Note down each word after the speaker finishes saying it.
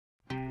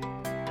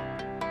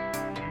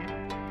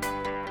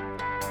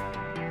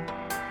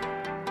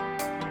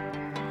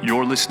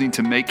You're listening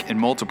to Make and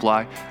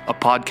Multiply, a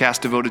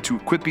podcast devoted to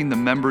equipping the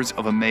members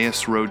of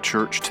Emmaus Road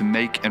Church to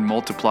make and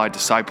multiply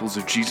disciples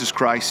of Jesus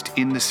Christ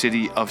in the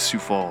city of Sioux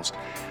Falls.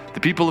 The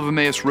people of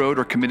Emmaus Road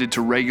are committed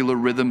to regular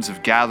rhythms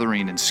of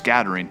gathering and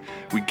scattering.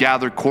 We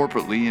gather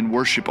corporately in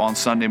worship on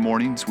Sunday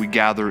mornings. We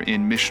gather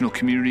in missional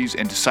communities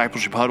and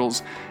discipleship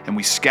huddles, and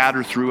we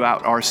scatter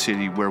throughout our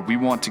city where we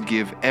want to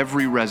give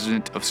every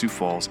resident of Sioux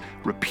Falls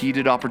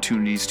repeated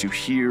opportunities to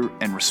hear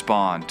and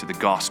respond to the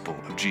gospel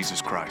of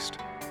Jesus Christ.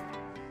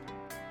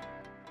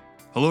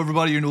 Hello,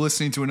 everybody. You're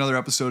listening to another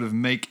episode of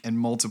Make and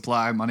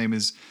Multiply. My name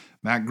is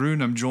Matt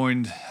Gruen. I'm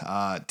joined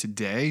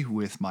today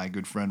with my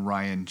good friend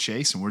Ryan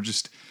Chase, and we're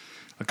just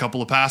a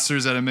couple of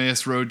pastors at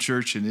Emmaus Road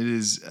Church, and it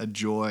is a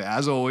joy,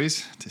 as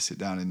always, to sit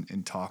down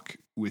and talk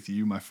with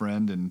you, my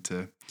friend, and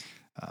to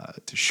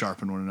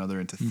sharpen one another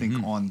and to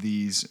think on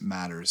these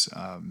matters.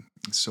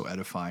 It's so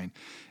edifying.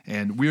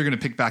 And we are going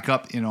to pick back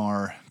up in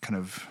our kind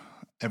of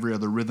every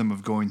other rhythm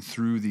of going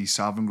through the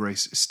Sovereign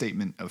Grace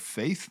Statement of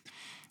Faith.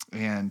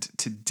 And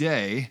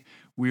today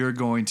we are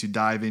going to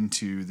dive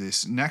into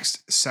this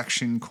next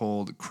section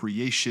called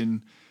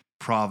Creation,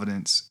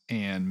 Providence,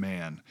 and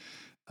Man.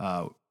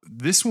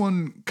 This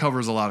one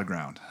covers a lot of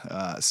ground.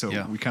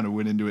 So we kind of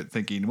went into it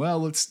thinking, well,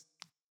 let's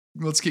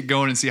get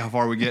going and see how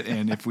far we get.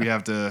 And if we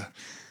have to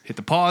hit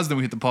the pause, then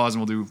we hit the pause and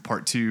we'll do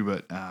part two.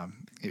 But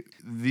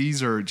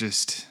these are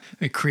just...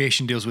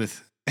 Creation deals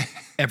with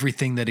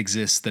everything that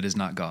exists that is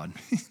not God.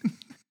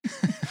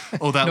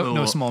 Oh, that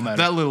no small matter.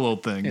 That little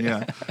old thing,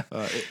 yeah.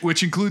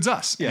 Which includes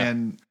us,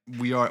 and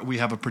we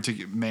have a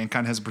particular,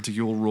 mankind has a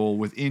particular role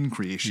within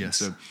creation. Yes.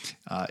 So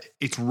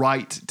it's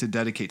right to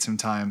dedicate some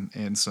time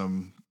and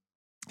some,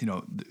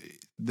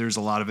 there's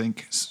a lot of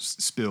ink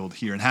spilled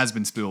here and has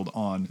been spilled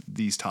on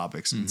these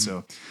topics,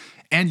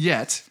 and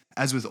yet,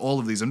 as with all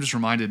of these, I'm just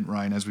reminded,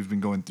 Ryan, as we've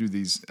been going through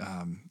these,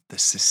 the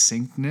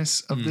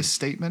succinctness of this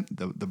statement,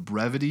 the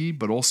brevity,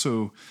 but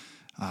also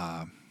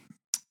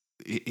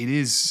it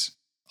is.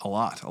 A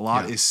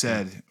lot is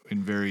said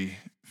in very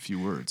few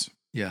words.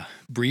 Yeah.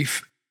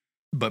 Brief,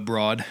 but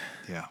broad.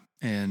 Yeah.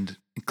 And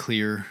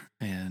clear.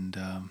 And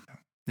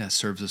that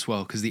serves us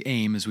well. Because the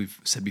aim, as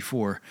we've said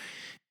before,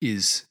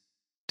 is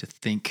to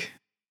think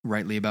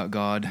rightly about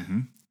God,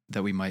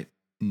 that we might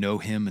know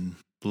Him and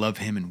love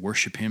Him and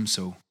worship Him.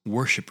 So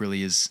worship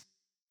really is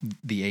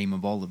the aim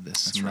of all of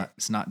this. That's right.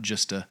 It's not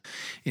just an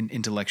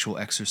intellectual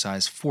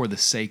exercise for the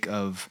sake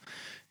of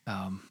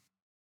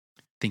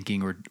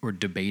thinking or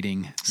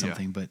debating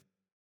something, but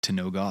to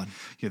know God.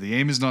 Yeah, the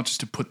aim is not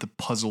just to put the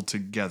puzzle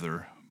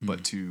together,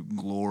 but to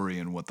glory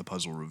in what the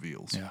puzzle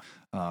reveals,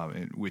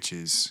 which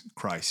is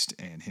Christ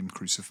and Him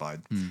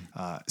crucified.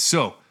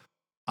 So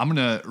I'm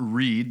going to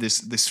read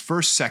this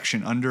first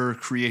section under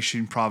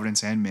creation,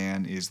 providence, and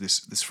man is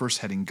this first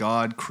heading,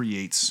 God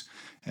creates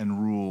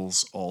and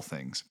rules all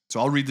things.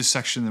 So I'll read this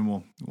section, then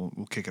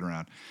we'll kick it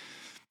around.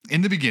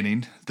 In the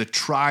beginning, the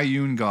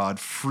triune God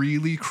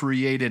freely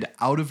created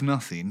out of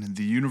nothing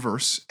the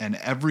universe and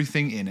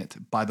everything in it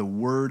by the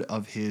word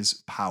of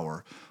His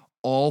power,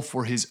 all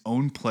for His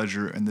own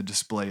pleasure and the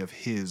display of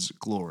His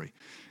glory.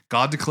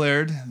 God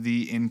declared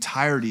the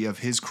entirety of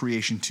His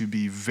creation to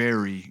be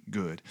very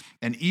good,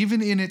 and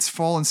even in its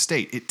fallen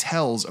state, it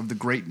tells of the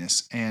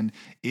greatness and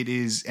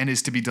is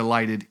to be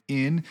delighted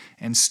in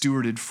and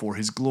stewarded for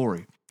His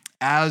glory.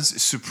 As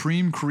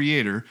supreme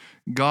creator,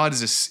 God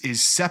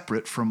is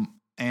separate from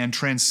and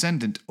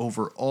transcendent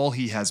over all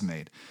He has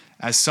made.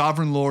 As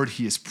sovereign Lord,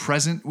 He is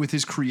present with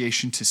His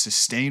creation to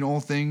sustain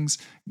all things,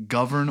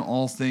 govern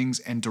all things,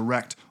 and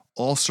direct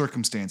all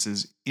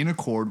circumstances in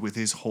accord with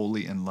His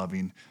holy and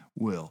loving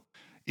will.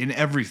 In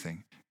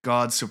everything,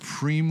 God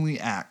supremely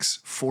acts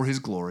for His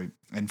glory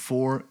and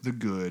for the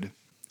good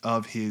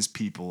of His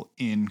people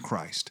in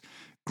Christ,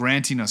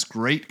 granting us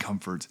great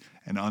comfort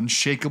and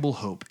unshakable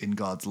hope in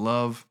God's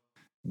love,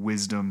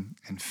 wisdom,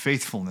 and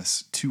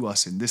faithfulness to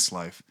us in this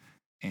life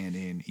and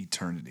in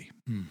eternity.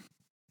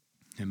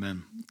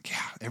 Amen. Yeah,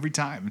 every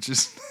time. It's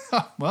just,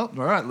 well,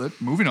 all right,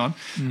 moving on.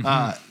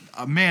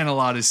 Man, a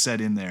lot is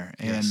said in there,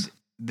 and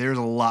there's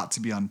a lot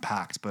to be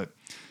unpacked. But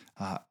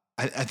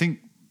I think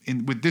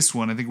with this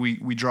one, I think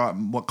we draw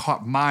what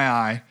caught my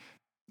eye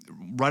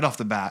right off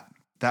the bat,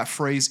 that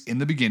phrase in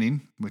the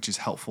beginning, which is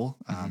helpful.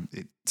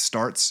 It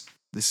starts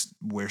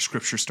where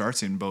Scripture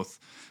starts in both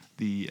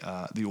the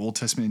Old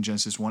Testament in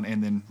Genesis 1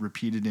 and then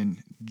repeated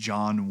in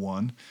John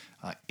 1.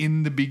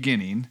 In the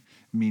beginning,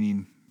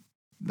 meaning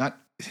not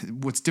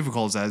what's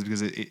difficult is that is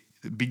because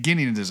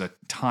beginning is a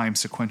time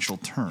sequential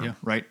term,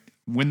 right?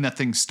 When that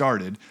thing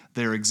started,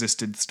 there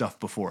existed stuff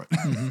before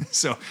it.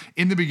 So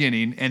in the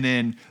beginning, and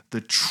then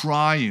the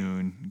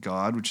triune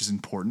God, which is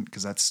important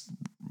because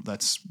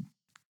that's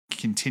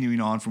continuing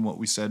on from what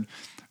we said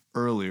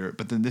earlier.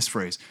 But then this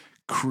phrase,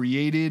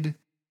 created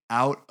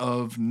out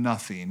of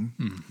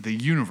nothing, the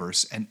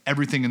universe and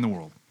everything in the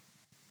world.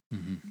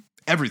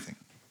 Everything.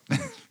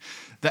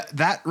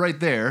 That right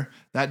there,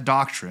 that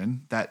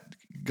doctrine, that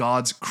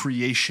God's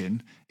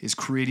creation is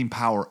creating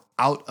power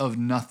out of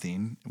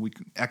nothing,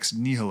 ex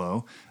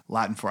nihilo,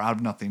 Latin for out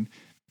of nothing,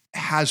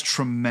 has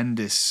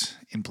tremendous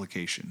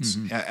implications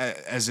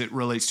as it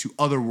relates to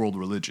other world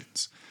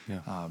religions.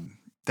 Yeah.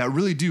 That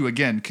really do,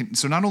 again,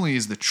 so not only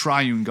is the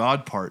triune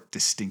God part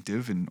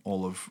distinctive in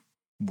all of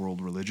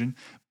world religion,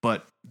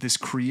 but this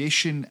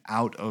creation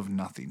out of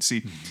nothing.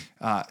 See,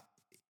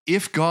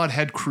 if God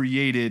had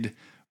created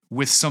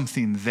with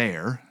something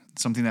there,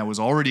 something that was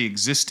already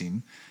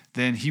existing,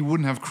 then he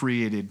wouldn't have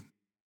created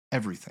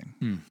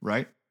everything,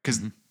 right?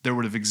 Because there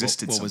would have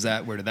existed what something. was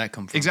that? Where did that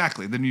come from?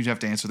 Exactly. Then you'd have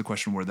to answer the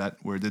question,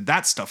 where did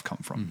that stuff come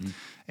from?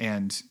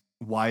 And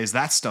why is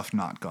that stuff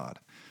not God?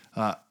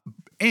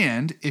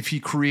 And if he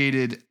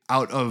created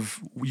out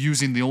of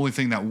using the only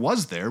thing that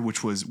was there,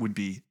 which would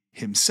be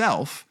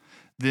himself,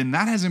 then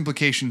that has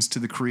implications to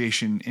the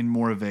creation in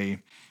more of a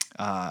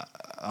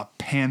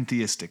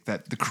pantheistic,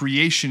 that the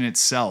creation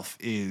itself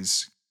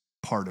is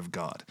part of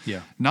God.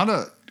 Yeah. Not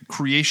a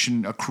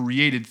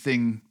created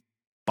thing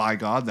by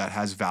God that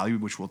has value,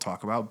 which we'll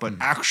talk about, but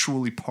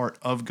actually part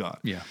of God.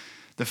 Yeah.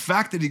 The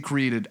fact that he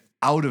created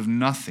out of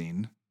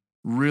nothing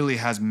really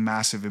has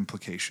massive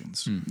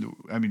implications.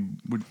 I mean,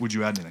 would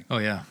you add anything? Oh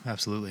yeah,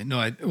 absolutely. No,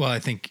 I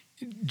think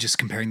just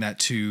comparing that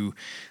to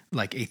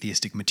like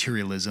atheistic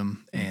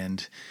materialism,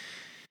 and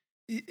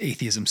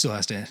atheism still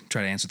has to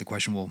try to answer the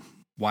question, well,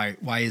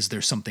 why is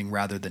there something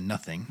rather than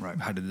nothing? Right.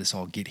 How did this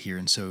all get here?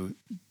 And so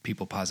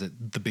people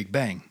posit the Big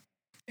Bang,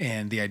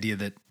 and the idea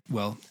that,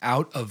 well,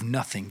 out of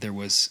nothing, there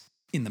was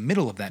in the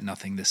middle of that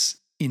nothing, this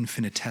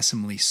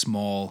infinitesimally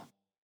small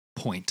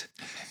point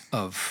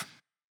of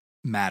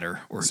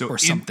matter or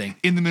something.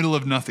 In the middle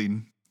of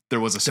nothing, there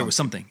was something. There was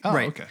something. Oh,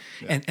 right. Okay.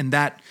 Yeah. And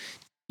that,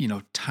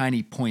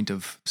 tiny point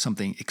of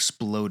something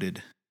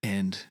exploded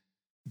and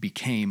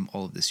became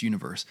all of this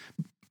universe.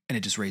 And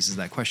it just raises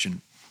that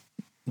question.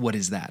 What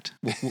is that?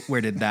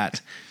 Where did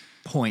that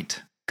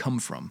point come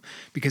from?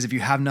 Because if you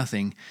have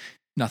nothing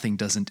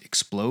doesn't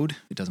explode.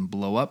 It doesn't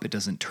blow up. It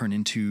doesn't turn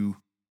into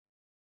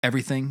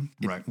everything.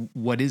 Right.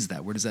 What is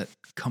that? Where does that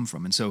come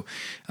from? And so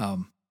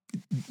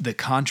the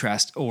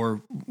contrast,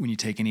 or when you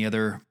take any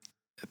other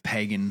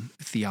pagan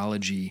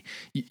theology,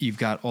 you've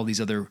got all these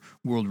other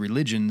world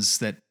religions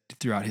that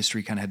throughout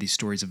history kind of had these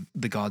stories of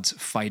the gods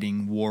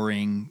fighting,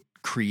 warring,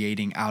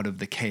 creating out of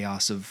the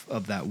chaos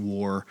of that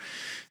war,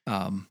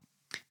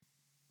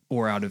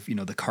 or out of,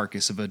 the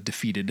carcass of a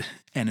defeated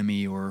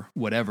enemy or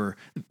whatever.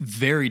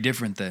 Very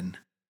different than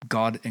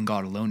God and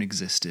God alone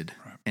existed,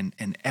 right.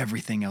 and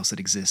everything else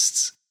that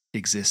exists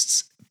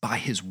by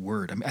his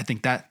word. I mean, I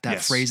think that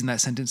yes. phrase in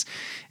that sentence,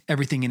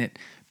 everything in it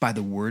by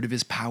the word of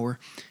his power.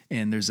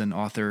 And there's an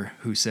author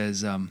who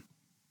says,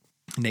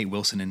 Nate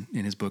Wilson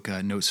in his book,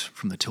 Notes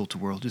from the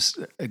Tilt-A-Whirl, just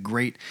a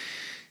great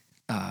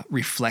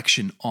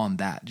reflection on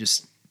that.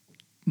 Just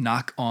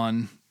knock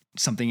on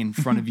something in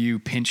front of you,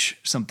 pinch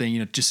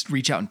something, just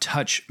reach out and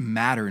touch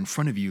matter in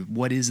front of you.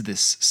 What is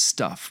this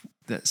stuff?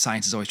 That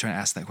science is always trying to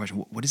ask that question.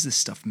 What is this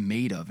stuff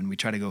made of? And we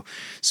try to go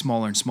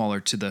smaller and smaller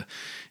to the,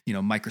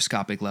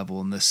 microscopic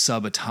level and the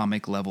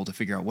subatomic level to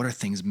figure out what are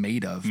things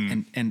made of.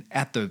 And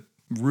at the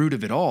root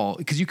of it all,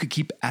 because you could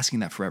keep asking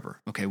that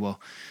forever. Okay, well,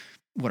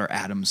 what are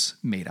atoms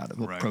made out of?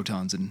 Well, right.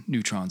 Protons and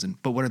neutrons,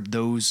 but what are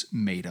those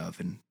made of?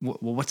 And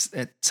what's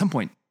at some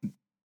point,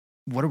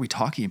 what are we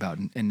talking about?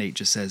 And Nate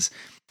just says,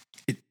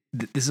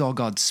 this is all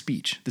God's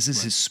speech. This is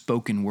right. his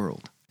spoken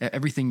world.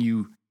 Everything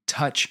you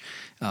touch,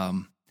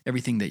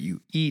 everything that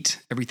you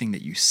eat, everything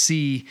that you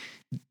see,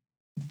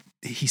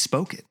 he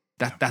spoke it.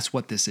 That's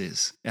what this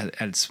is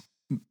at its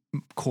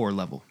core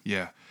level.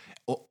 Yeah.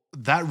 Well,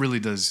 that really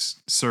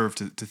does serve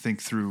to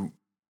think through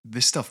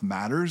this stuff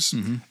matters,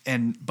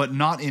 but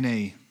not in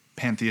a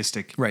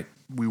pantheistic, right.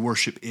 we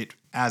worship it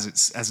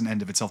as an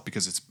end of itself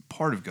because it's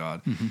part of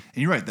God. And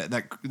you're right,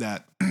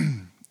 that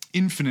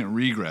infinite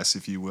regress,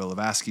 if you will, of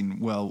asking,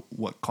 well,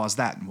 what caused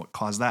that and what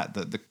caused that?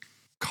 The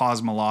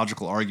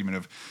cosmological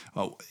argument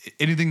of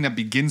anything that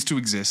begins to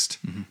exist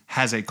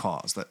has a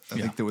cause. I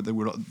think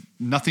that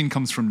nothing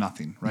comes from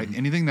nothing, right?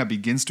 Anything that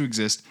begins to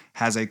exist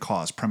has a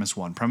cause. Premise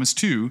one. Premise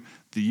two,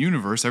 the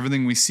universe,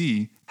 everything we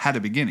see, had a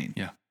beginning.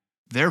 Yeah.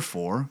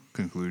 Therefore,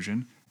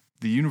 conclusion,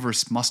 the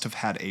universe must have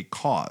had a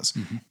cause.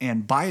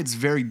 And by its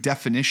very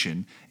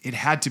definition, it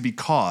had to be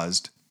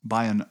caused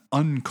by an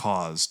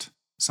uncaused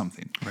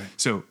something. Right.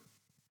 So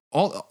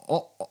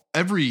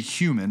every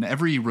human,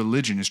 every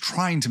religion is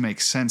trying to make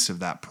sense of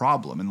that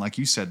problem. And like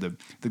you said,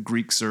 the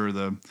Greeks or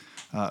the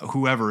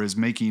whoever is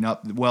making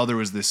up, well, there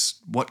was this,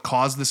 what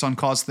caused this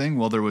uncaused thing?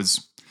 Well, there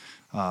was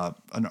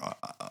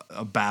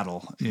a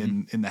battle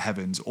in the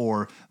heavens,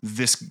 or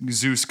this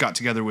Zeus got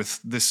together with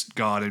this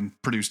god and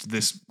produced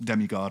this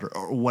demigod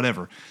or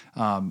whatever.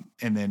 And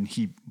then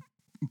he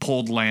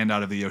pulled land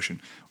out of the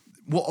ocean.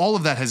 Well, all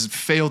of that has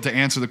failed to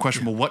answer the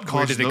question, well, what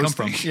caused those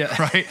things? Yeah.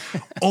 Right?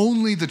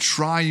 Only the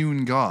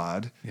triune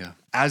God,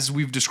 as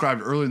we've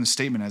described earlier in the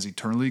statement, as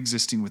eternally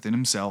existing within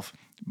himself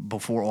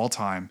before all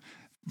time,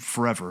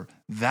 forever,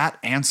 that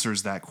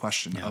answers that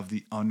question of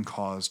the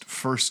uncaused,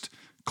 first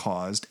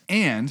caused.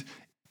 And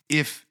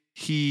if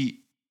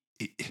he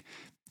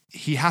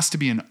has to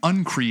be an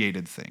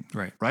uncreated thing,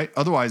 right?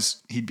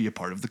 Otherwise, he'd be a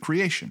part of the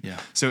creation. Yeah.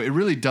 So it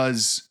really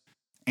does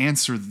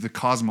answer the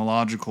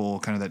cosmological,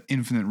 kind of that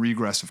infinite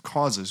regress of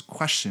causes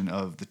question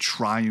of the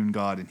triune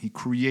God. And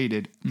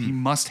he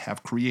must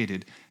have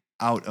created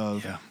out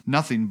of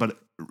nothing. But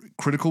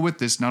critical with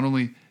this, not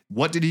only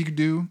what did he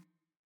do,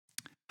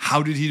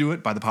 how did he do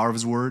it? By the power of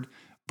his word,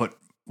 but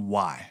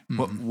why?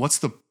 What's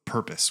the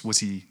purpose? Was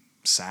he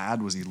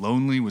sad? Was he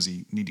lonely? Was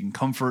he needing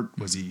comfort?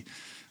 Was he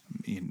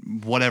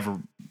whatever?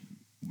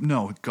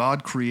 No,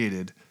 God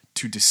created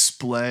to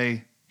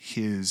display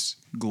his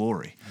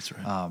glory. That's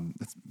right.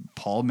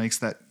 Paul makes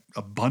that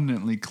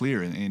abundantly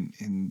clear in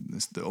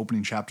the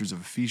opening chapters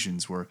of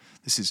Ephesians, where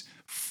this is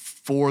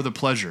for the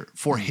pleasure,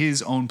 for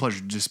his own pleasure,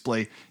 to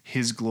display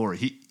his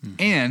glory.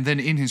 And then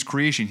in his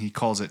creation, he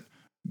calls it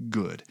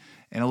good.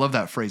 And I love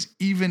that phrase.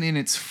 Even in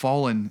its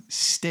fallen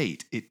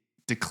state, it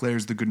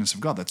declares the goodness of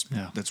God.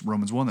 That's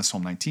Romans 1, that's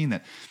Psalm 19,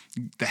 that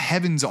the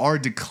heavens are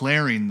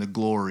declaring the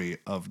glory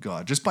of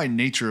God just by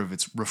nature of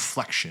its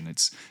reflection.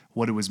 It's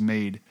what it was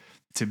made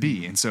to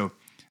be. And so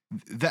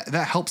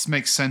that helps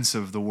make sense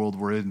of the world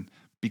we're in,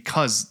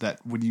 because that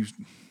when you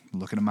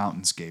look at a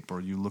mountainscape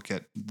or you look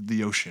at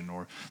the ocean,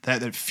 or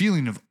that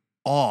feeling of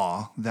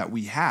awe that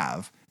we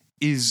have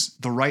is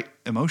the right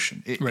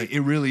emotion.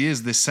 It really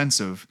is this sense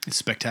of, it's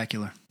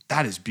spectacular.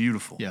 That is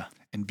beautiful. Yeah.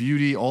 And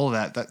beauty, all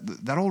of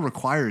that all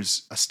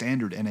requires a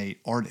standard and a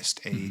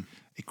artist, a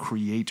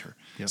creator.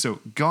 Yep. So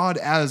God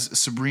as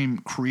supreme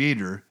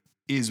creator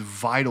is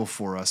vital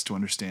for us to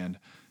understand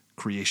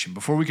creation.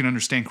 Before we can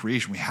understand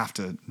creation, we have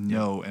to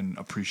know and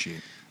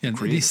appreciate and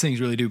creator. These things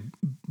really do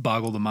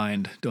boggle the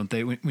mind, don't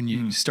they? When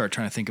you start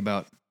trying to think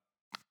about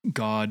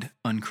God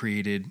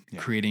uncreated,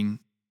 creating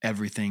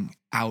everything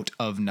out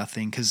of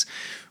nothing, because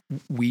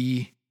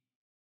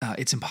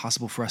it's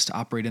impossible for us to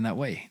operate in that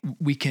way.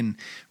 We can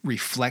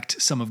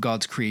reflect some of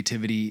God's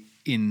creativity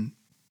in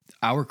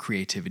our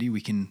creativity.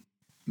 We can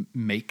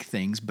make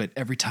things, but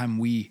every time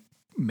we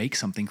make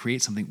something,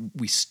 create something,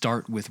 we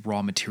start with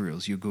raw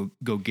materials. You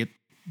go get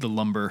the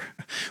lumber,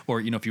 or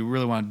if you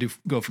really want to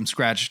go from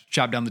scratch,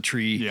 chop down the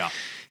tree.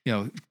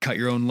 Cut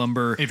your own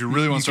lumber. If you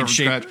really want to start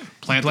from scratch,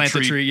 plant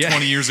the tree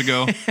 20 years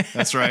ago.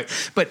 That's right.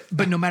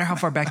 But no matter how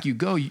far back you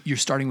go, you're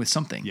starting with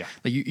something. Yeah.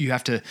 Like you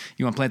want to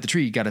plant the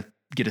tree, you got to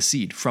get a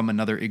seed from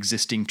another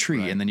existing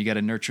tree, and then you got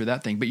to nurture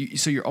that thing. But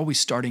so you're always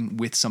starting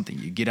with something.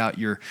 You get out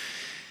your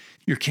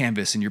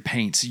canvas and your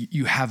paints.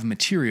 You have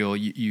material.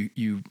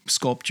 You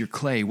sculpt your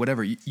clay.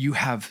 Whatever. You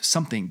have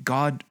something.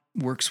 God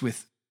works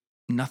with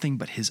nothing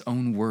but his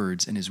own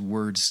words, and his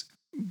words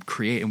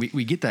create. And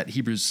we get that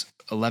Hebrews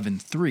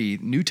 11:3,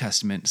 New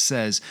Testament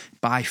says,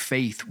 by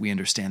faith we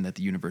understand that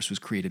the universe was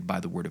created by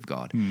the word of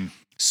God,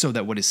 so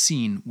that what is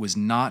seen was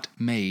not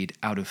made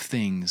out of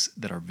things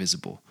that are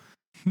visible.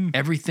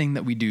 Everything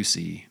that we do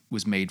see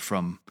was made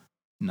from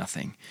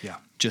nothing. Yeah.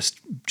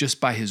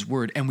 Just by his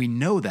word. And we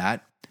know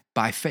that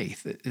by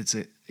faith. It's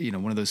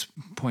one of those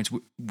points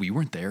we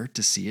weren't there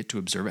to see it, to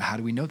observe it. How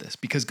do we know this?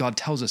 Because God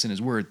tells us in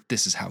his word,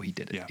 this is how he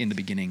did it. Yeah. In the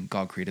beginning,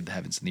 God created the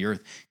heavens and the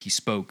earth. He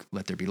spoke,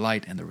 let there be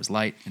light, and there was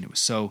light, and it was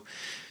so.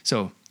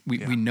 So we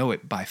know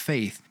it by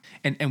faith,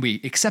 and we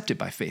accept it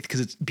by faith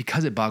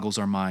because it boggles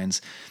our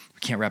minds. We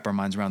can't wrap our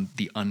minds around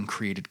the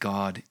uncreated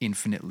God,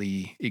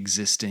 infinitely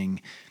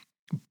existing,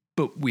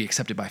 but we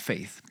accept it by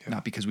faith,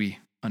 not because we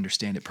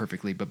understand it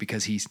perfectly, but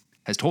because he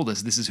has told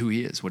us this is who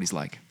he is, what he's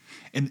like.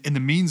 And the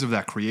means of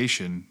that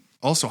creation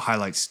also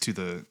highlights to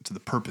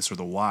the purpose or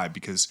the why,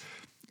 because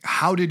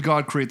how did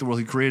God create the world?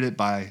 He created it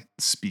by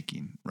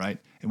speaking, right?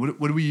 And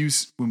what do we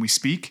use when we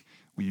speak?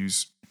 We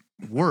use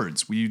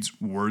words. We use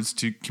words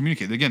to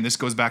communicate. Again, this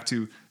goes back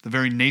to the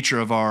very nature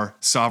of our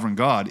sovereign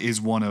God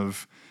is one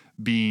of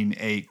being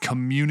a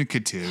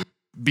communicative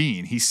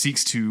being. He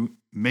seeks to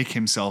make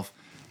himself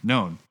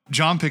known.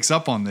 John picks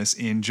up on this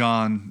in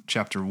John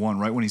chapter 1,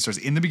 right? When he starts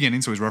in the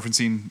beginning, so he's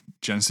referencing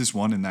Genesis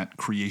 1, and that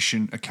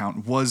creation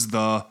account was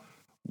the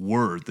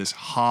Word, this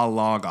ha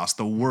logos,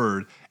 the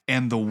Word.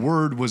 And the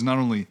Word was not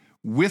only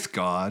with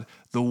God,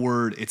 the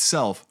Word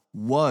itself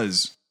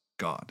was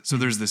God. So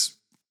there's this,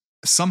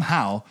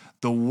 somehow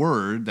the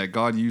Word that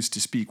God used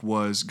to speak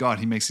was God.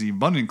 He makes it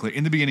abundantly clear.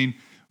 In the beginning,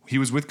 he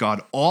was with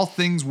God. All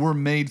things were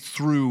made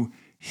through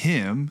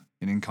him.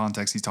 And in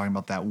context, he's talking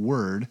about that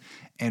Word.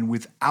 And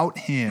without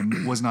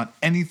him was not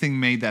anything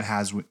made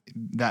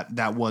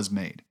that was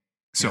made.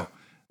 So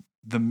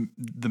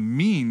the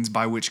means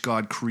by which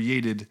God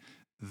created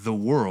the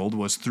world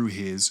was through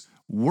his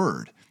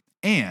Word.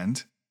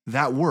 And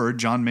that Word,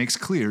 John makes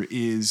clear,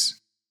 is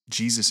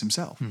Jesus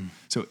himself.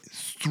 So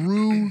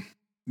through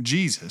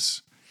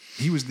Jesus,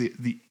 he was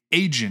the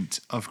agent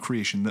of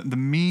creation, the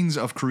means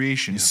of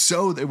creation.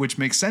 So that, which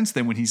makes sense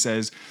then when he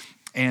says,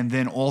 and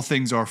then all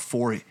things are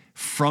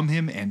from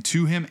him and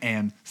to him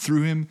and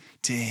through him,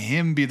 to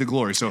him be the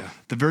glory. So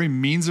the very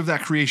means of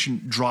that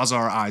creation draws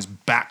our eyes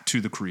back to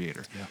the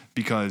creator,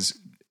 because,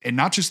 and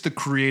not just the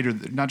creator,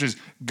 not just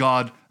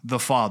God, the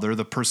Father,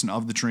 the person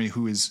of the Trinity,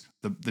 who is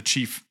the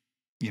chief,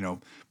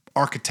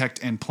 architect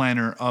and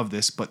planner of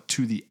this, but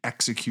to the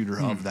executor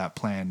of that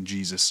plan,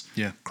 Jesus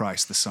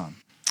Christ, the Son.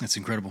 That's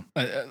incredible.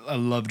 I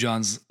love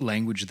John's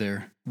language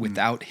there.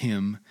 Without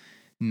him,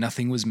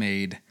 nothing was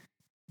made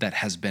that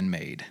has been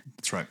made.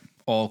 That's right.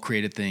 All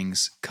created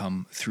things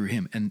come through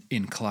him. And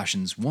in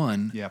Colossians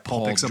 1,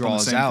 Paul picks up on the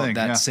draws same out thing.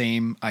 that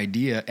same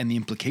idea and the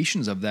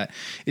implications of that.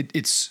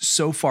 It's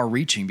so far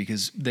reaching,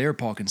 because there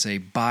Paul can say,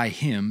 by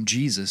him,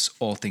 Jesus,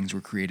 all things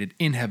were created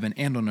in heaven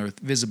and on earth,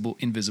 visible,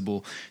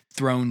 invisible,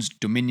 thrones,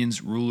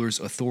 dominions, rulers,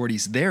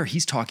 authorities. There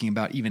he's talking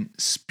about even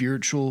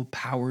spiritual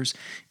powers,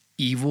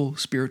 evil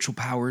spiritual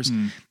powers.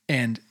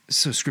 And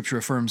so Scripture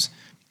affirms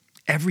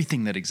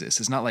everything that exists.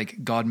 It's not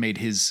like God made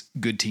his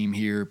good team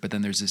here, but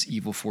then there's this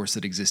evil force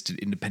that existed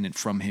independent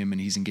from him,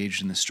 and he's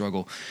engaged in this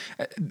struggle.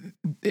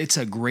 It's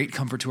a great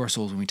comfort to our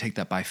souls when we take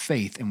that by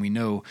faith and we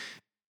know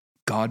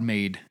God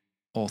made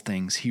all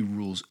things. He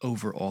rules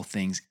over all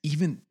things.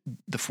 Even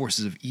the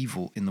forces of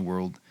evil in the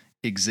world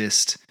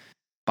exist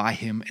by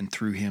him and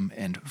through him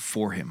and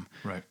for him.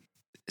 Right.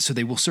 So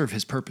they will serve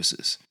his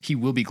purposes. He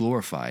will be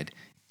glorified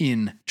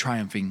in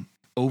triumphing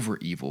over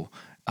evil.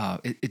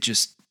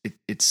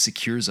 It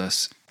secures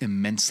us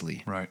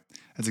immensely. Right.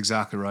 That's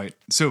exactly right.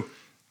 So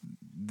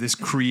this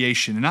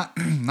creation,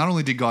 and not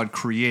only did God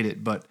create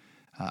it, but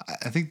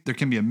I think there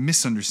can be a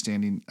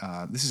misunderstanding.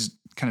 This is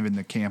kind of in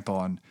the camp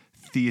on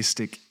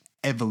theistic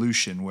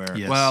evolution, where,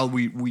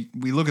 we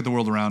look at the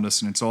world around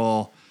us and it's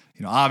all,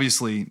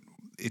 obviously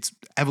it's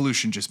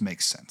evolution just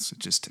makes sense. It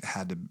just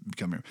had to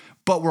become here.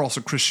 But we're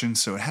also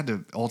Christians, so it had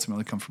to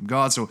ultimately come from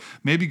God. So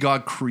maybe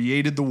God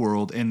created the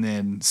world and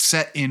then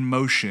set in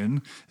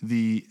motion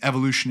the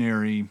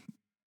evolutionary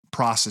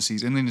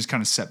processes and then just kind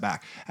of set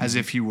back as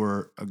if he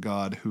were a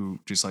God who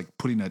just like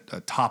putting a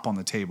top on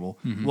the table.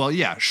 Well,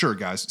 yeah, sure,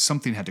 guys,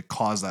 something had to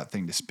cause that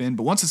thing to spin.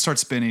 But once it starts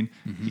spinning,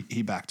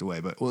 he backed away.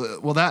 But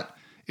well, that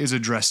is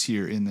addressed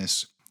here in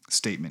this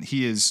statement.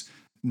 He is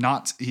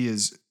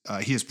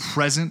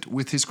present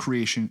with his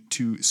creation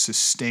to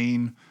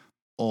sustain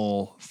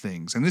all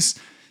things. And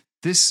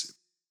this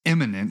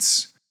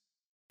immanence,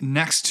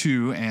 next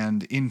to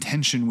and in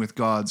tension with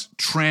God's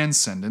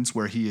transcendence,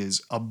 where he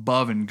is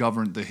above and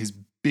governed, his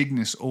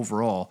bigness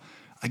overall,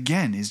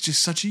 again, is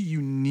just such a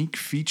unique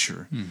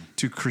feature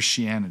to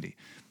Christianity.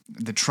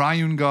 The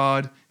triune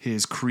God,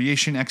 his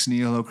creation ex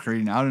nihilo,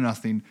 creating out of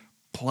nothing,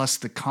 plus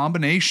the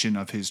combination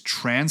of his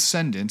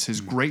transcendence,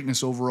 his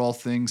greatness over all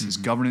things, his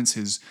governance,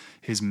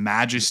 his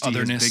majesty, his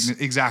bigness,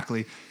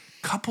 exactly,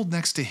 coupled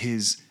next to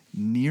his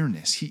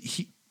nearness.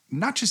 He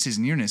not just his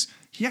nearness,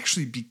 he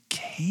actually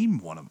became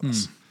one of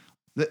us.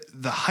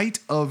 The height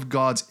of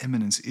God's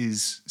immanence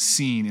is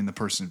seen in the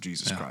person of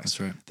Jesus Christ. That's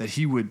right. That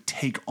he would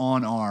take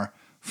on our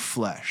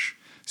flesh.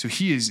 So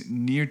he is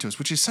near to us,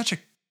 which is such a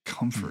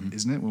comfort,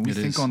 isn't it? When we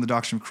think on the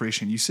doctrine of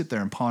creation, you sit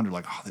there and ponder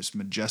like, oh, this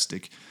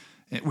majestic,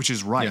 which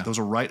is right. Yeah. Those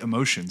are right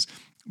emotions.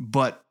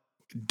 But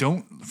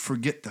don't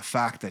forget the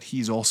fact that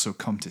he's also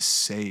come to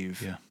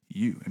save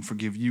you and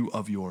forgive you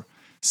of your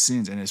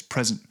sins and is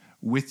present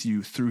with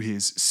you through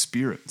his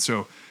Spirit.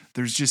 So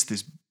there's just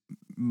this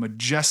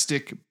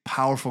majestic,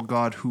 powerful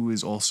God who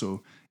is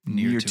also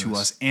near to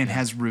us and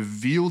has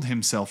revealed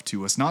himself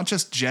to us, not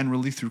just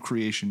generally through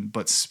creation,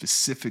 but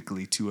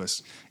specifically to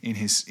us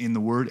in the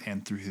Word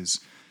and through his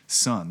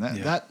Son.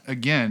 That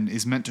again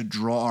is meant to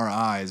draw our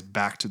eyes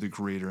back to the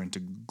Creator and to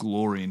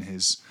glory in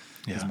his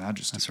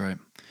majesty. That's right.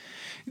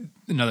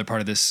 Another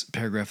part of this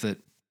paragraph that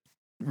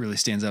really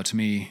stands out to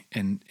me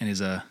and is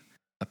a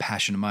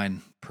passion of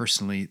mine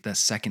personally, that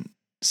second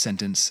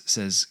sentence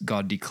says,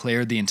 God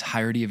declared the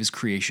entirety of his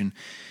creation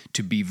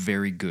to be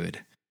very good.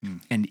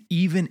 And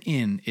even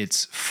in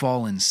its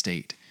fallen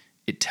state,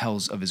 it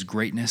tells of his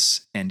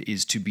greatness and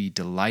is to be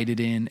delighted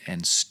in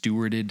and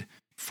stewarded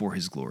for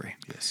his glory.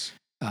 Yes.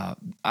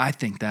 I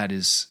think that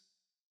is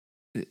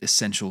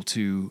essential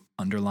to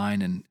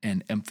underline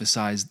and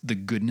emphasize the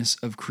goodness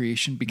of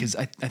creation, because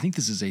I think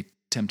this is a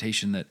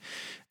temptation that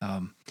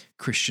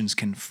Christians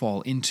can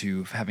fall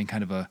into, of having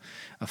kind of a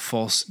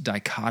false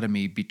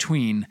dichotomy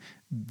between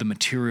the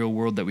material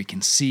world that we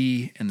can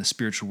see and the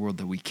spiritual world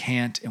that we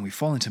can't. And we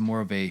fall into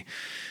more of a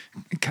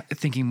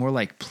thinking more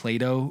like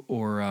Plato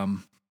or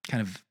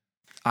kind of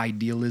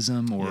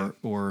idealism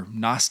or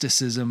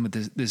Gnosticism,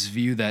 with this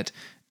view that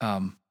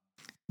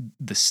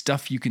the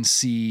stuff you can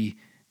see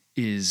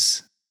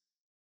is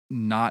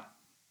not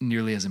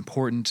nearly as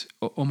important,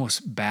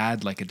 almost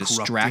bad, like a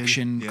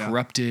distraction,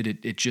 corrupted.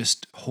 It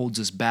just holds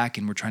us back,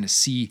 and we're trying to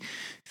see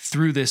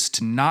through this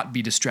to not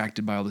be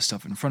distracted by all the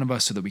stuff in front of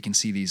us so that we can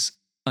see these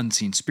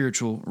unseen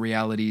spiritual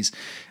realities.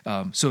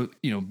 So,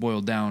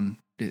 boiled down,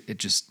 it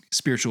just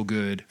spiritual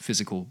good,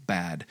 physical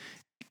bad.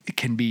 It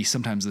can be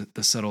sometimes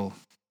the subtle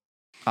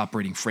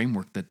operating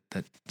framework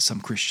that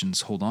some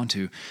Christians hold on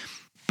to.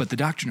 But the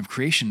doctrine of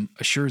creation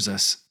assures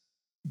us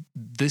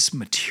this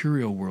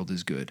material world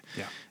is good.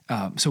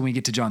 Yeah. So when we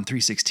get to John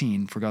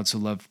 3:16, for God so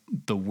loved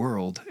the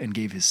world and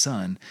gave his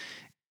son,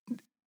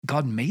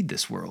 God made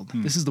this world.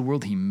 This is the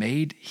world he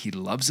made. He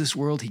loves this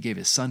world. He gave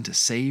his son to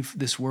save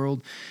this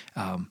world.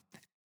 And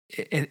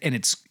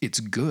it's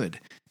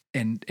good.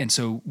 And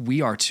so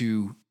we are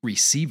to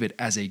receive it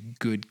as a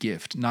good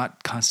gift,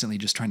 not constantly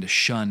just trying to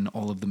shun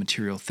all of the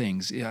material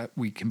things.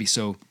 We can be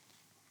so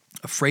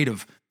afraid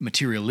of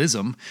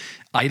materialism,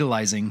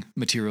 idolizing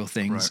material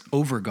things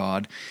over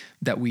God,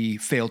 that we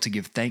fail to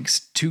give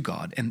thanks to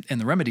God. And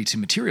the remedy to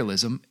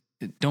materialism,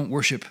 don't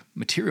worship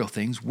material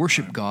things,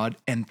 worship God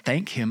and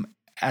thank him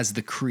as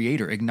the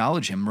creator,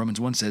 acknowledge him. Romans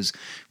 1 says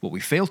what we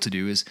fail to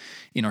do is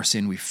in our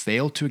sin, we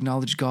fail to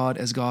acknowledge God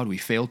as God. We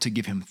fail to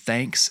give him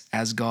thanks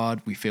as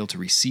God. We fail to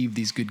receive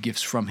these good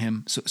gifts from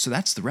him. So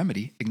that's the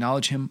remedy.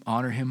 Acknowledge him,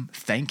 honor him,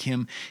 thank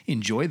him,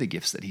 enjoy the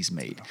gifts that he's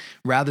made,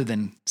 rather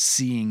than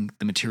seeing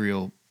the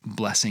material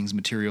blessings,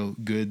 material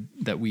good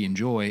that we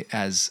enjoy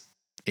as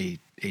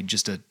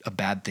just a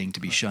bad thing to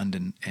be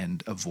shunned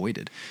and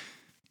avoided.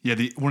 Yeah,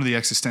 one of the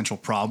existential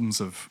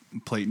problems of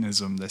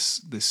Platonism,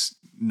 this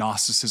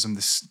Gnosticism,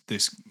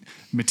 this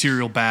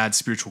material bad,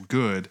 spiritual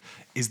good,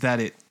 is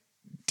that it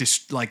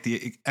like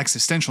the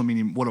existential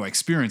meaning. What do I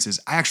experience? Is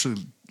I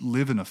actually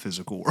live in a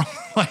physical world.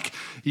 Like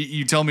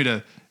you tell me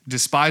to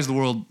despise the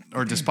world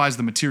or despise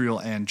the material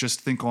and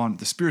just think on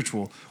the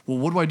spiritual. Well,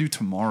 what do I do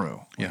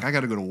tomorrow? Like I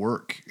got to go to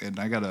work and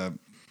I got to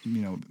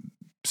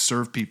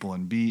serve people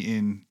and be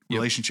in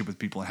relationship with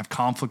people and have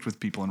conflict with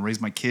people and raise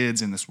my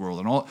kids in this world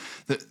and all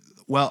that.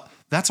 Well,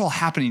 that's all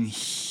happening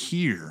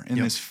here in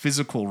this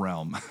physical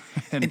realm.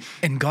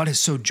 and God has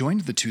so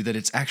joined the two that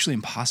it's actually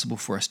impossible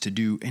for us to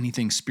do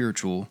anything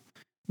spiritual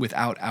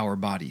without our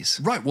bodies.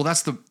 Right. Well,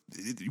 that's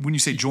when you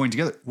say joined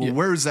together,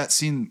 where is that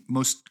seen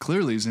most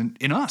clearly is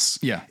in us.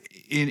 Yeah.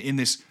 In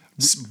this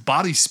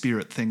body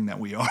spirit thing that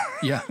we are.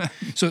 Yeah.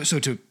 So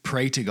to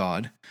pray to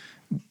God,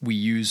 we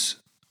use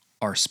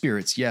our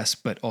spirits, yes,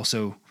 but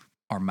also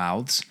our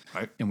mouths.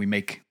 Right. And we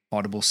make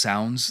audible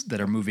sounds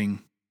that are moving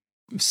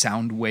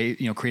sound wave,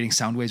 creating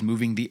sound waves,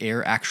 moving the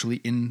air actually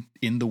in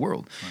the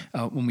world.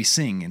 Right. When we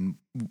sing and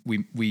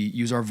we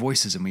use our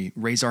voices and we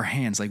raise our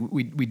hands, like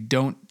we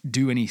don't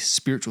do any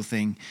spiritual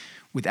thing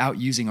without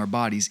using our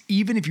bodies.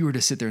 Even if you were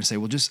to sit there and say,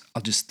 well,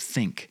 I'll just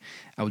think,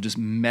 I will just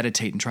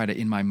meditate and try to,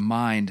 in my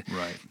mind,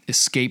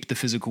 escape the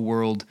physical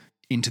world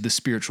into the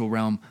spiritual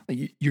realm.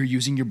 You're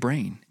using your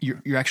brain.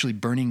 You're actually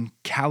burning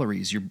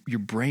calories. Your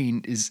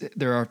brain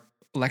there are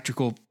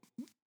electrical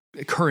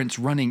currents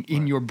running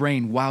in your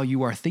brain while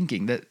you are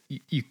thinking, that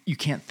you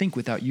can't think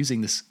without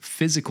using this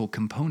physical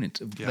component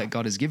that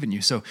God has given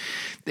you. So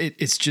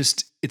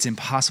it's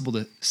impossible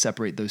to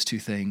separate those two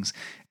things.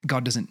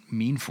 God doesn't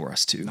mean for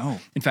us to.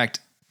 No. In fact,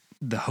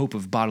 the hope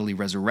of bodily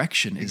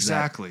resurrection is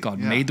that God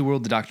made the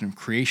world. The doctrine of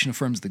creation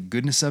affirms the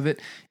goodness of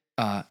it.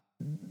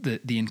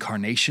 The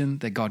incarnation,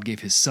 that God gave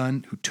his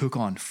son who took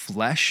on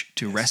flesh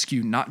to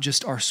rescue not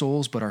just our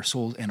souls, but our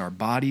souls and our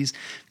bodies.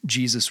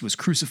 Jesus was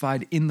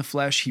crucified in the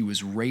flesh. He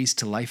was raised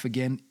to life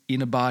again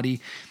in a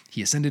body.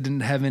 He ascended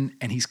into heaven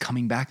and he's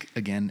coming back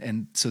again.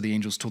 And so the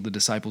angels told the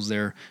disciples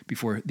there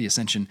before the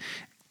ascension,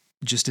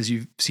 just as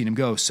you've seen him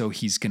go, so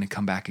he's going to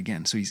come back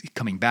again. So he's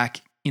coming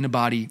back in a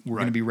body. We're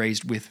going to be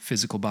raised with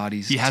physical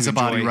bodies. He has a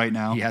body right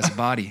now. He has a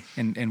body,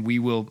 and we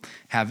will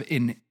have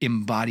an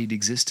embodied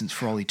existence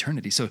for all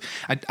eternity. So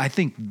I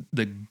think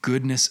the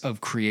goodness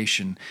of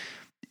creation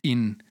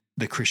in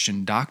the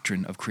Christian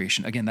doctrine of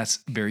creation, again, that's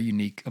very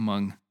unique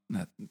among,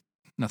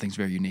 nothing's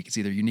very unique. It's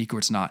either unique or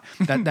it's not.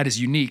 That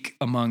is unique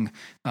among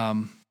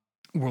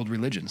world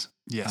religions.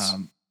 Yes.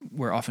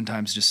 Where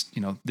oftentimes just,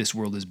 this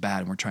world is bad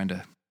and we're trying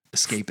to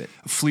escape it.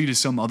 Flee to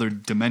some other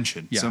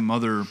dimension, some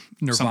other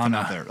Nirvana something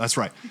out there. That's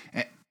right.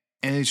 And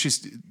it's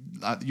just,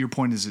 your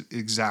point is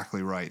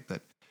exactly right,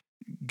 that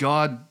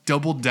God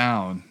doubled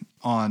down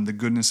on the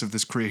goodness of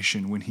this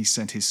creation when he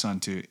sent his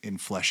son to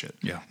enflesh it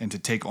and to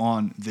take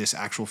on this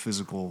actual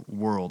physical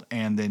world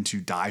and then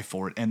to die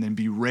for it and then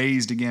be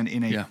raised again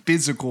in a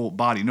physical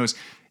body. Notice,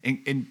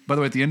 and by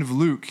the way, at the end of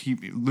Luke,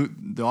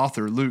 the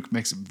author, Luke,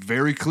 makes it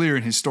very clear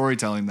in his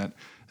storytelling that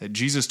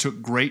Jesus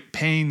took great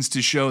pains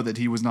to show that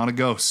he was not a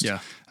ghost. Yeah.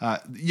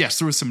 Yes,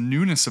 there was some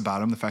newness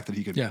about him, the fact that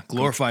he could... Yeah,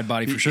 glorified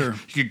body for sure.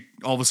 He could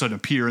all of a sudden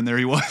appear and there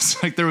he was.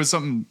 Like there was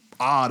something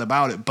odd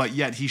about it, but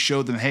yet he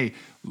showed them, hey,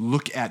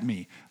 look at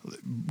me.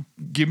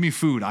 Give me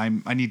food. I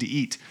need to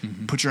eat.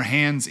 Mm-hmm. Put your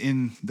hands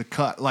in the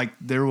cut. Like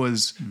there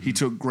was... Mm-hmm. He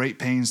took great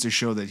pains to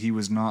show that he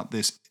was not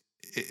this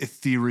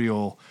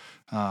ethereal,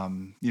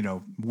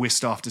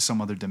 whisked off to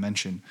some other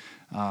dimension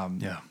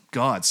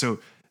God. So...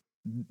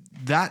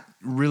 that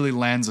really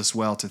lands us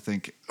well to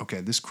think,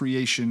 okay, this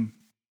creation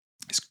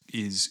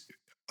is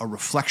a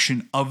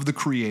reflection of the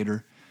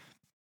Creator,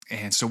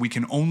 and so we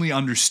can only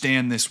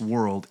understand this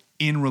world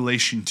in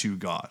relation to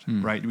God,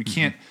 right?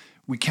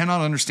 We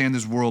cannot understand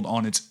this world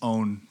on its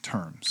own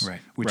terms, right?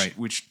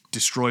 Which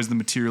destroys the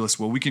materialist.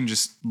 Well, we can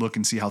just look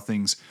and see how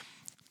things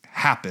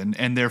happen,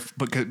 and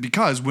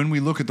because when we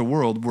look at the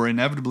world, we're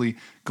inevitably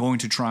going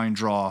to try and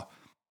draw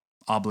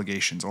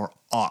obligations or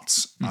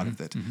oughts out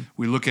of it. Mm-hmm.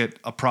 We look at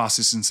a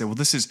process and say, well,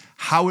 this is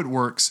how it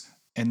works,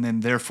 and then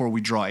therefore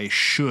we draw a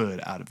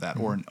should out of that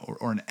or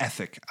an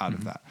ethic out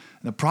of that.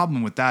 And the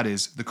problem with that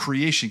is the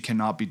creation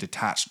cannot be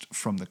detached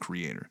from the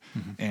Creator.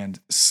 And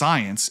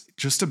science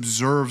just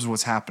observes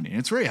what's happening.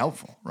 It's very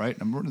helpful, right?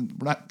 And we're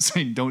not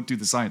saying don't do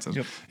the science.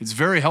 Yep. It's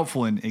very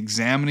helpful in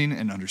examining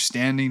and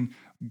understanding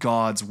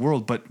God's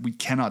world, but we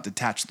cannot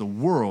detach the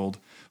world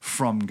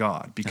from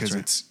God because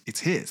it's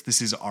his.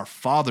 This is our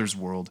Father's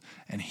world,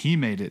 and he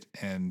made it,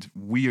 and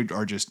we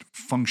are just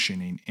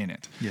functioning in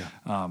it. Yeah.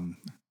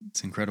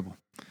 It's incredible.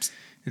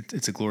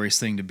 It's a glorious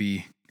thing to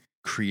be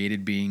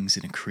created beings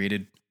in a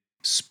created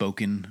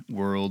spoken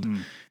world.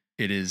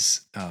 It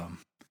is,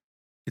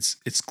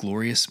 it's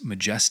glorious,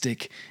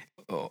 majestic,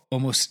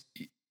 almost,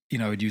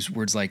 I would use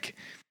words like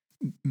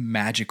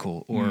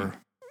magical or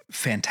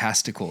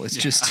fantastical. It's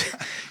just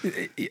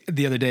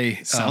the other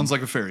day. Sounds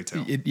like a fairy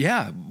tale.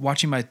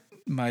 Watching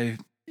my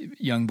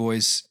young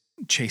boys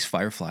chase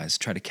fireflies,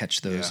 try to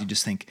catch those. You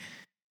just think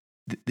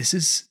this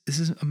is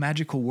a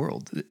magical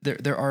world.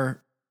 There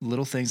are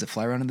little things that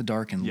fly around in the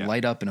dark and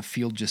light up, and a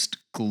field just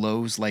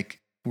glows like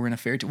we're in a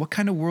fairy tale. What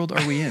kind of world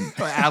are we in?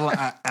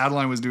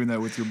 Adeline was doing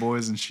that with your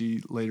boys, and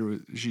she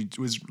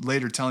was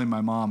later telling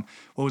my mom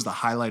what was the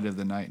highlight of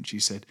the night, and she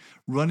said,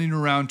 running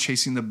around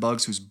chasing the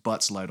bugs whose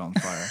butts light on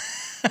fire.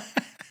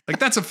 Like,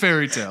 that's a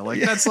fairy tale.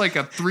 Like, that's like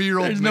a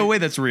 3-year-old. There's no way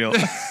that's real.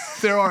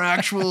 There are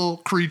actual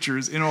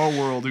creatures in our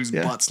world whose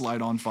butts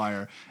light on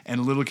fire,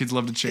 and little kids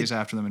love to chase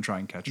after them and try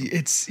and catch them.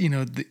 It's,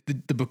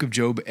 the book of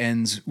Job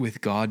ends with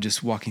God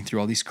just walking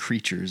through all these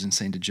creatures and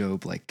saying to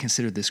Job, like,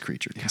 consider this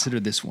creature, consider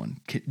this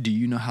one. Do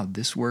you know how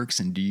this works?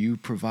 And do you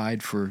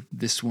provide for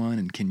this one?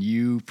 And can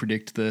you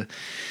predict the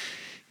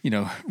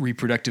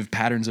reproductive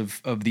patterns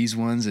of these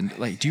ones? And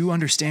like, do you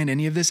understand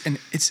any of this? And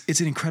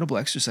it's an incredible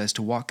exercise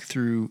to walk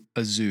through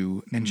a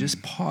zoo and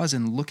just pause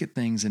and look at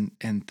things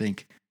and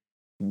think,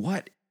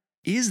 what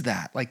is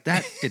that? Like,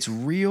 that it's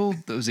real.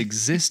 Those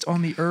exist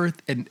on the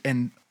earth,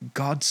 and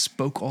God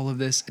spoke all of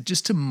this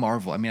just to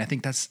marvel. I mean, I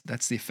think that's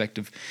the effect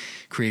of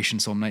creation.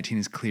 Psalm 19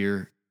 is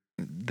clear.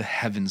 The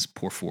heavens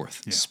pour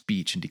forth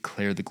speech and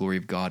declare the glory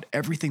of God.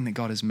 Everything that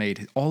God has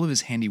made, all of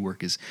his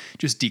handiwork is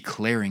just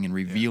declaring and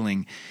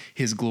revealing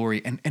his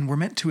glory. And we're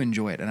meant to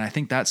enjoy it. And I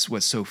think that's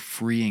what's so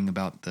freeing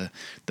about the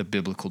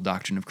biblical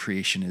doctrine of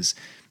creation is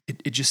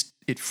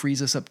it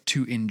frees us up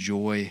to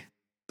enjoy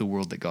the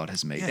world that God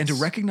has made and to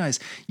recognize,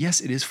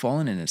 yes, it is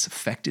fallen and it's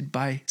affected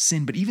by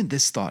sin. But even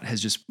this thought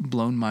has just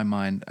blown my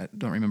mind. I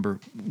don't remember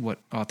what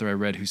author I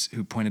read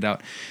who pointed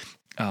out,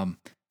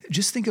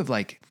 just think of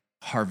like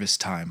harvest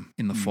time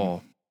in the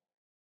fall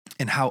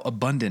and how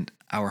abundant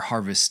our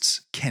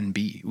harvests can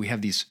be. We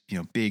have these,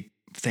 big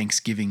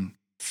Thanksgiving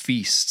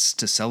feasts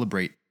to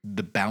celebrate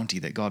the bounty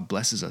that God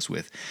blesses us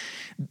with.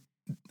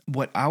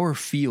 What our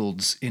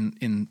fields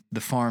in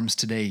the farms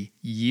today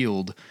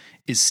yield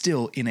is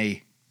still in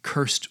a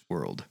cursed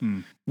world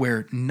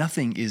where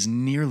nothing is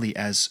nearly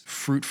as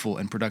fruitful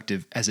and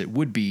productive as it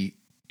would be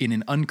in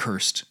an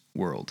uncursed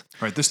world.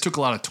 Right. This took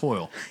a lot of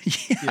toil.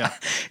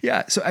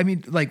 Yeah. So, I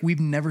mean, like, we've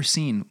never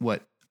seen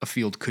what a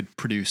field could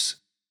produce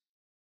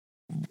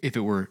if it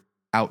were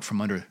out from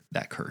under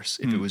that curse,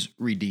 if it was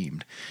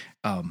redeemed.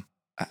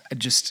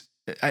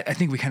 I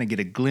think we kind of get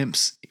a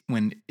glimpse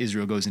when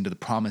Israel goes into the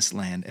promised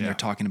land and they're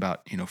talking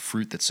about,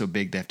 fruit that's so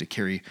big they have to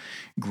carry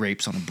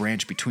grapes on a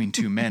branch between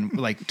two men.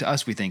 Like, to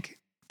us, we think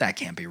that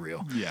can't be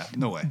real. Yeah,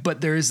 no way. But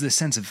there is this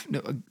sense of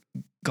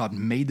God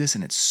made this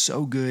and it's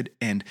so good.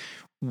 And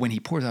when he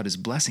pours out his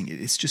blessing,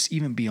 it's just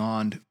even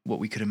beyond what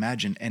we could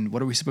imagine. And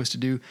what are we supposed to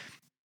do?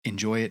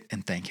 Enjoy it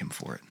and thank him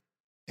for it.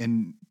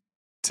 And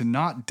to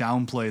not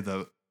downplay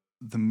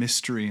the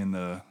mystery and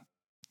the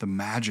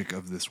magic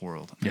of this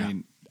world. I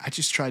mean, I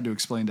just tried to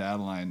explain to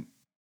Adeline,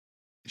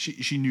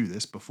 she knew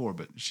this before,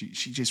 but she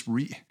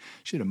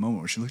had a moment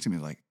where she looked at me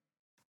like,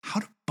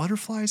 how do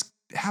butterflies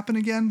happen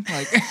again?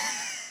 Like,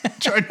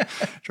 tried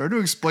to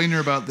explain to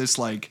her about this,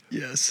 like,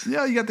 you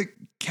got the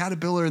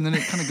caterpillar and then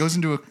it kind of goes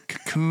into a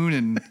cocoon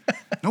and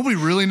nobody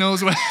really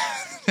knows what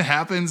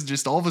happens.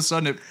 Just all of a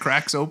sudden it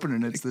cracks open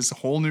and it's this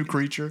whole new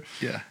creature.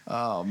 Yeah.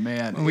 Oh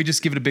man. And we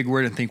just give it a big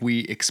word and think we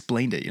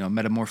explained it,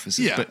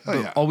 metamorphosis. Yeah.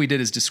 But all we did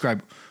is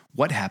describe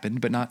what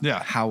happened, but not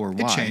how or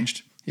why. It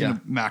changed in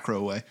a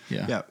macro way.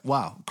 Yeah.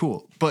 Wow.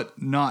 Cool.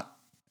 But not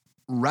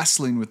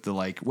wrestling with the,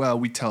 like, well,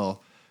 we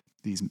tell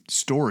these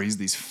stories,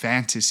 these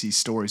fantasy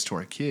stories to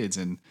our kids,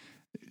 and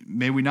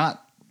may we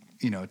not,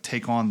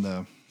 take on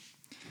the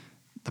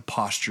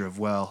posture of,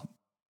 well,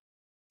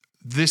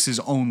 this is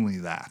only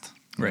that.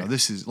 Right.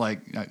 This is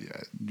like,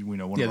 we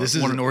know this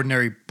is an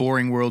ordinary,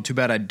 boring world. Too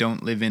bad I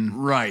don't live in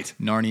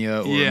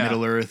Narnia or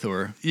Middle Earth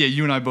or. Yeah,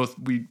 you and I both,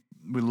 we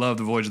love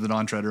The Voyage of the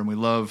Dawn Treader, and we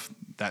love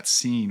that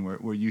scene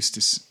where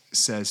Eustace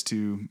says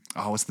to,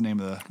 what's the name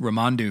of the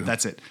Ramondu?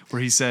 That's it.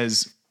 Where he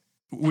says,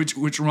 which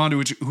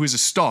Ramondu, who is a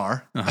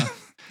star,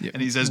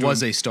 and he says to him,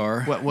 a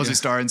star, a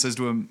star, and says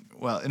to him,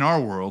 well, in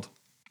our world,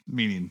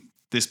 meaning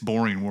this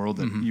boring world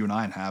that you and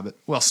I inhabit,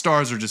 well,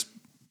 stars are just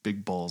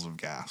big balls of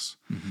gas.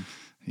 Mm-hmm.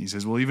 He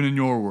says, well, even in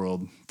your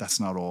world, that's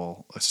not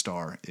all a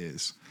star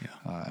is.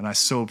 Yeah. And I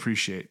so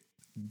appreciate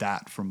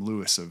that from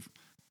Lewis of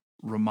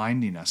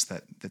reminding us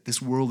that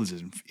this world is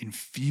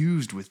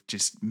infused with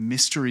just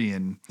mystery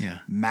and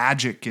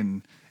magic,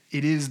 and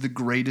it is the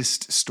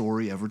greatest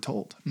story ever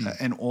told.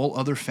 And all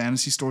other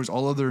fantasy stories,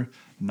 all other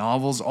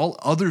novels, all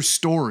other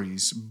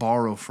stories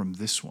borrow from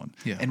this one.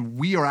 Yeah. And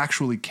we are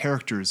actually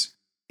characters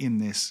in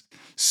this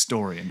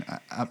story. And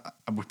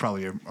we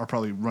probably are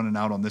probably running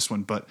out on this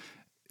one, but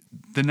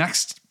the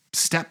next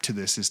step to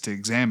this is to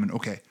examine,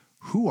 okay,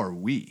 who are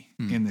we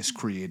in this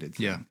created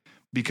thing? Yeah.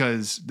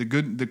 Because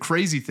the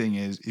crazy thing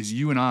is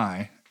you and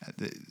I,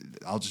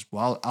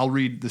 I'll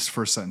read this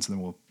first sentence and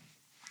then we'll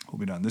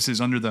be done. This is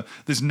under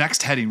this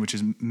next heading, which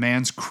is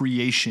man's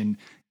creation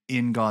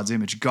in God's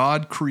image.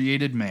 God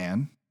created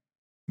man,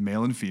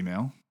 male and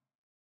female,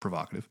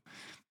 provocative,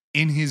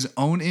 in his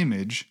own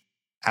image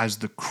as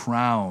the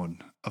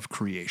crown of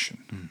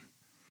creation.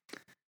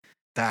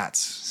 That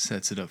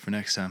sets it up for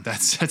next time.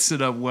 That sets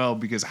it up well,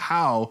 because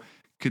how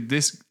could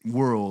this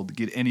world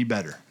get any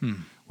better?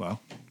 Well,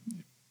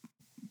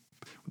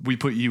 we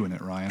put you in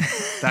it, Ryan.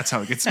 That's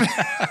how it gets.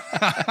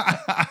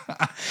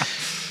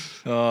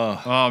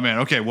 Oh man.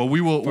 Okay. Well,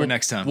 we'll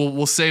next time.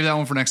 We'll save that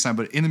one for next time.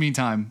 But in the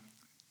meantime,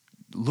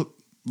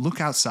 look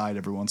outside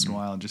every once in a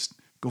while and just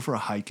go for a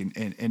hike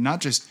and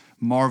not just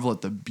marvel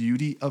at the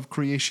beauty of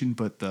creation,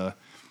 but the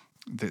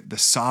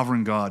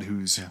sovereign God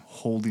who's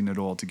holding it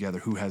all together,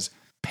 who has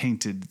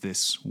painted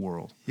this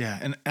world. Yeah.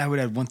 And I would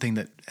add one thing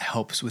that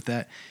helps with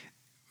that.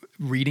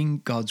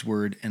 Reading God's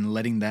word and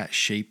letting that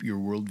shape your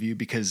worldview,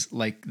 because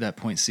like that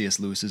point C.S.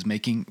 Lewis is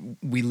making,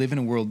 we live in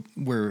a world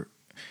where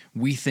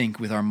we think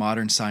with our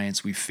modern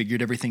science, we've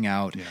figured everything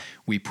out. Yeah.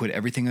 We put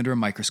everything under a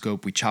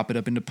microscope, we chop it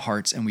up into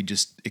parts, and we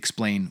just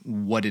explain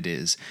what it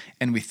is.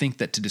 And we think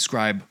that to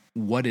describe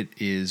what it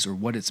is or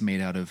what it's made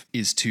out of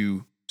is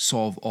to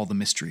solve all the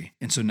mystery.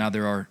 And so now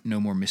there are no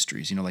more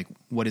mysteries. Like,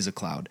 what is a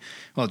cloud?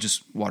 Well,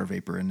 just water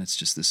vapor, and it's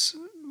just this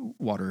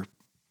water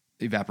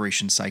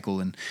evaporation cycle.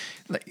 And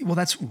well,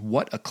 that's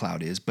what a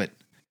cloud is, but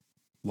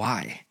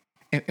why?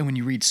 And when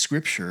you read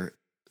scripture,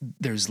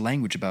 there's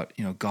language about,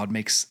 God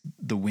makes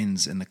the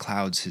winds and the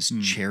clouds his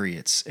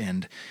chariots.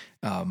 And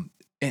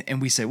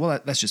we say,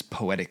 well, that's just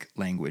poetic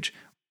language.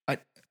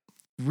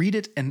 Read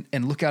it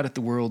and look out at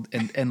the world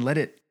and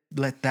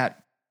let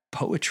that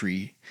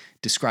poetry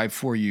describe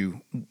for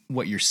you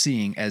what you're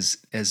seeing as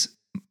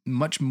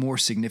much more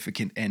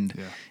significant and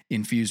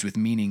infused with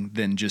meaning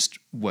than just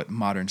what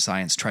modern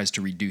science tries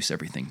to reduce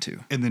everything to.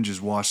 And then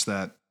just watch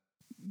that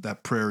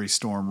prairie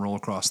storm roll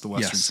across the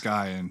western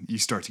sky, and you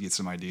start to get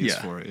some ideas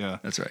for it. Yeah,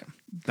 that's right.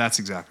 That's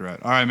exactly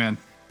right. All right, man.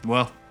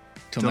 Well,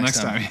 till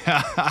next time.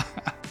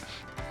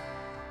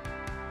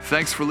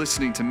 Thanks for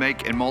listening to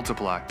Make and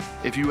Multiply.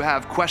 If you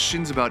have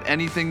questions about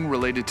anything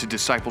related to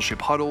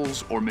discipleship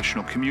huddles or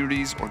missional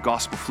communities or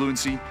gospel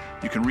fluency,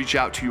 you can reach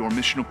out to your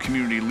missional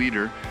community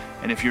leader.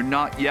 And if you're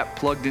not yet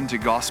plugged into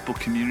gospel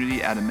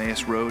community at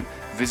Emmaus Road,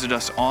 visit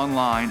us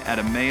online at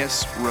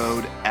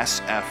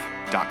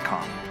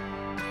emmausroadsf.com.